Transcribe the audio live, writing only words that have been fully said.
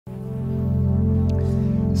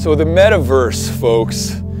So the metaverse,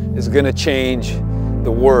 folks, is going to change the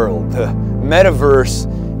world. The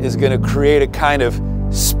metaverse is going to create a kind of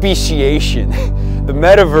speciation. The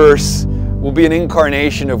metaverse will be an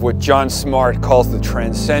incarnation of what John Smart calls the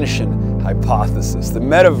transcension hypothesis. The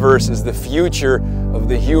metaverse is the future of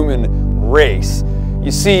the human race. You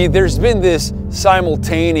see, there's been this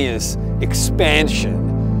simultaneous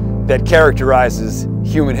expansion that characterizes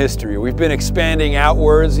human history. We've been expanding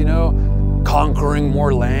outwards, conquering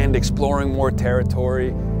more land, exploring more territory,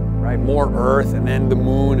 right? More Earth, and then the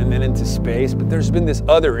moon, and then into space. But there's been this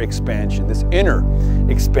other expansion, this inner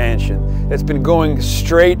expansion, that's been going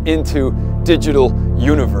straight into digital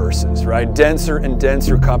universes, right? Denser and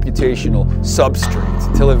denser computational substrates,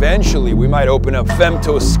 until eventually we might open up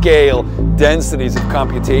femtoscale densities of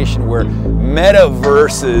computation where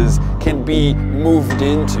metaverses can be moved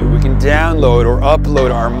into. We can download or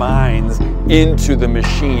upload our minds into the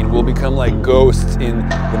machine. We'll become like ghosts in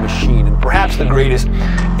the machine. And perhaps the greatest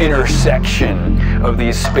intersection of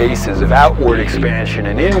these spaces of outward expansion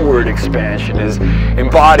and inward expansion is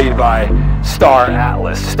embodied by Star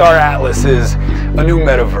Atlas. Star Atlas is a new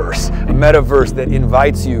metaverse, a metaverse that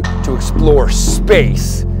invites you to explore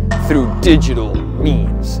space through digital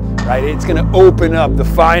means, right? It's going to open up the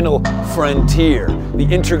final frontier, the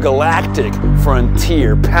intergalactic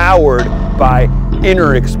frontier, powered by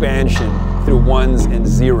inner expansion through ones and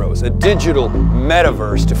zeros, a digital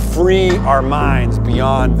metaverse to free our minds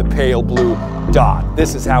beyond the pale blue dot.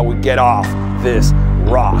 This is how we get off this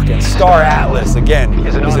rock. And Star Atlas, again,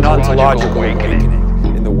 is an ontological awakening,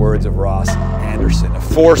 in the words of Ross Anderson, a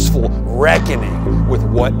forceful reckoning with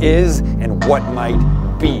what is and what might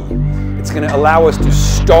be. It's going to allow us to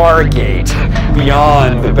stargate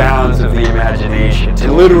beyond the bounds of the imagination,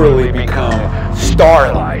 to literally become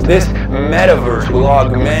starlight. This metaverse will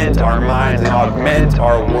augment our minds and augment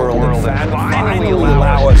our world and finally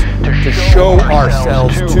allow us to show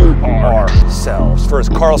ourselves to ourselves. For as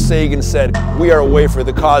Carl Sagan said, we are a way for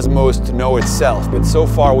the cosmos to know itself. But so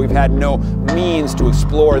far we've had no means to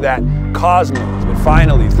explore that cosmos. But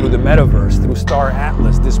finally, through the metaverse, through Star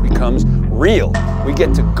Atlas, this becomes real. We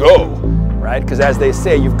get to go, right? Because as they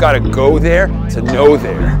say, you've got to go there to know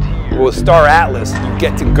there. Well, with Star Atlas, you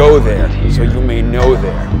get to go there so you may know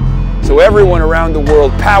there. So everyone around the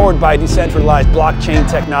world, powered by decentralized blockchain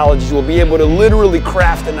technologies, will be able to literally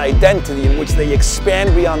craft an identity in which they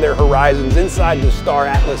expand beyond their horizons inside the Star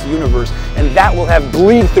Atlas universe, and that will have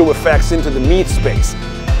bleed-through effects into the meat space.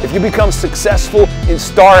 If you become successful in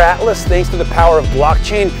Star Atlas, thanks to the power of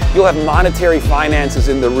blockchain, you'll have monetary finances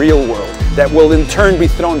in the real world that will in turn be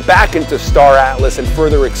thrown back into Star Atlas and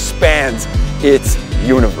further expands its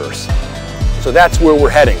universe. So that's where we're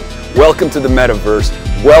heading. Welcome to the metaverse.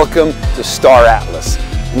 Welcome to Star Atlas.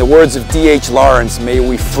 In the words of D.H. Lawrence, may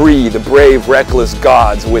we free the brave, reckless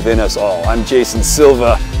gods within us all. I'm Jason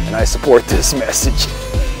Silva, and I support this message.